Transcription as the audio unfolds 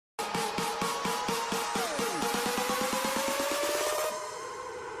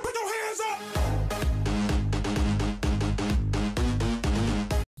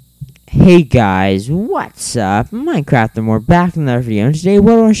Hey guys, what's up? Minecraft and more back in another video, and today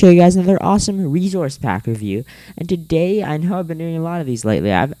we're going to show you guys another awesome resource pack review. And today, I know I've been doing a lot of these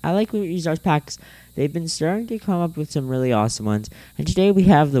lately. I like resource packs. They've been starting to come up with some really awesome ones. And today we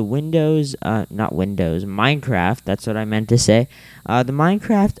have the Minecraft, that's what I meant to say. The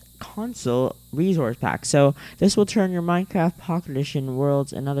Minecraft console resource pack. So this will turn your Minecraft Pocket Edition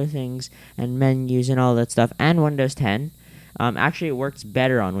worlds and other things and menus and all that stuff and Windows 10. Actually, it works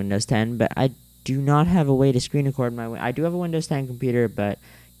better on Windows 10, but I do not have a way to screen record I do have a Windows 10 computer, but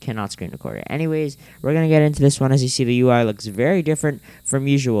cannot screen record it. Anyways, we're going to get into this one. As you see, the UI looks very different from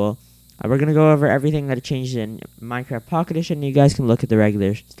usual. We're going to go over everything that changed in Minecraft Pocket Edition. You guys can look at the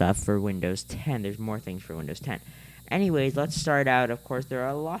regular stuff for Windows 10. There's more things for Windows 10. Anyways, let's start out. Of course, there are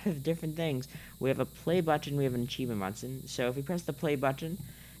a lot of different things. We have a play button. We have an achievement button. So if we press the play button,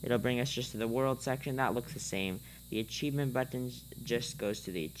 it'll bring us just to the world section. That looks the same. The achievement button just goes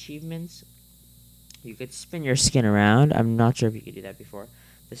to the achievements. You could spin your skin around. I'm not sure if you could do that before.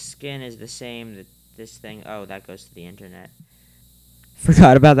 The skin is the same. This thing, oh, that goes to the internet.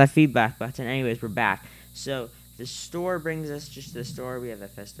 Forgot about that feedback button. Anyways, we're back. So the store brings us just to the store. We have the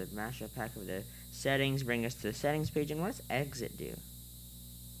festive mashup pack of the settings. Bring us to the settings page. And what does exit do?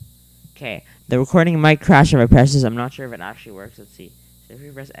 Okay, the recording might crash if I press this. I'm not sure if it actually works. Let's see. So if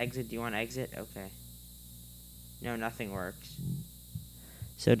we press exit, do you want to exit? Okay. No, nothing works.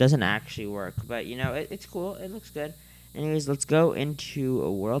 So it doesn't actually work. But, you know, it's cool. It looks good. Anyways, let's go into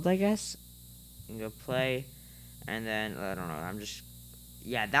a world, I guess. And go play. And then, I don't know.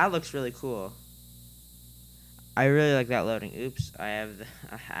 Yeah, that looks really cool. I really like that loading. Oops, I have the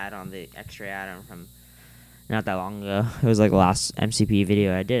add-on, the X-ray add-on from not that long ago. It was like the last MCPE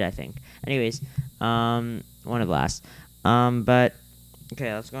video I did, I think. Anyways, one of the last. But...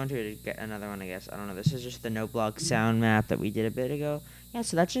 okay, let's go into get another one, I guess. I don't know. This is just the no-block sound map that we did a bit ago. Yeah,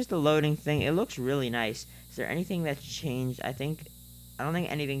 so that's just the loading thing. It looks really nice. Is there anything that's changed? I don't think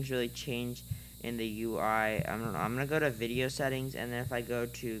anything's really changed in the UI. I don't know. I'm going to go to video settings, and then if I go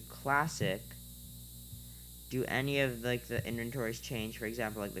to classic, do any of, like, the inventories change? For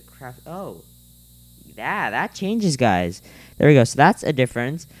example, like the craft. Oh, yeah, that changes, guys. There we go. So that's a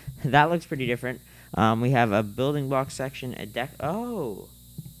difference. That looks pretty different. We have a building block section, a deck. Oh,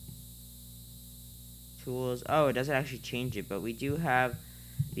 tools. Oh, it doesn't actually change it, but we do have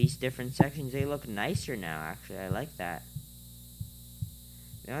these different sections. They look nicer now, actually. I like that.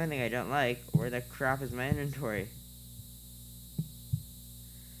 The only thing I don't like, where the crap is my inventory?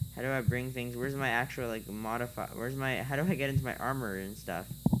 How do I bring things? Where's my actual, like, modify? How do I get into my armor and stuff?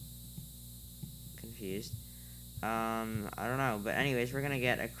 Confused. I don't know, but anyways, we're gonna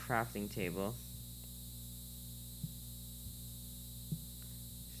get a crafting table.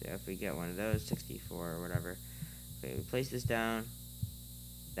 So if we get one of those, 64 or whatever. Okay, we place this down.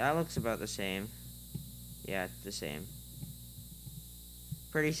 That looks about the same. Yeah, it's the same.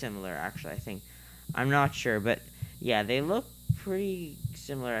 Pretty similar, actually, I think. I'm not sure, but yeah, they look pretty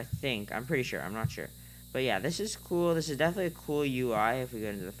similar, I think. I'm pretty sure, I'm not sure. But yeah, this is cool. This is definitely a cool UI. If we go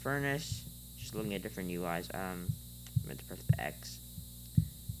into the furnace, just looking at different UIs. I meant to press the X.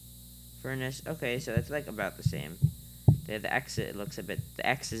 Furnace, okay, so it's like about the same. The exit looks a bit, the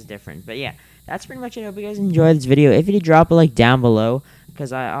X is different, but yeah, that's pretty much it. I hope you guys enjoyed this video. If you did, drop a like down below,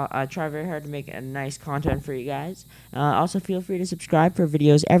 because I try very hard to make a nice content for you guys. Also, feel free to subscribe for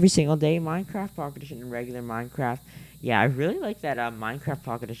videos every single day, Minecraft Pocket Edition and regular Minecraft. Yeah, I really like that Minecraft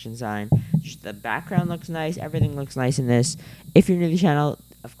Pocket Edition design. Just the background looks nice, everything looks nice in this. If you're new to the channel,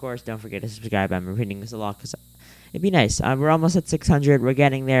 of course, don't forget to subscribe. I'm repeating this a lot because it'd be nice. We're almost at 600. We're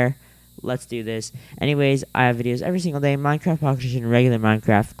getting there. Let's do this. Anyways, I have videos every single day. Minecraft Pocket Edition, regular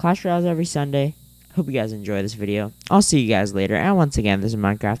Minecraft, Clash Royale every Sunday. Hope you guys enjoy this video. I'll see you guys later. And once again, this is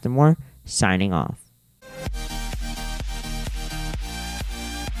Minecraft and More, signing off.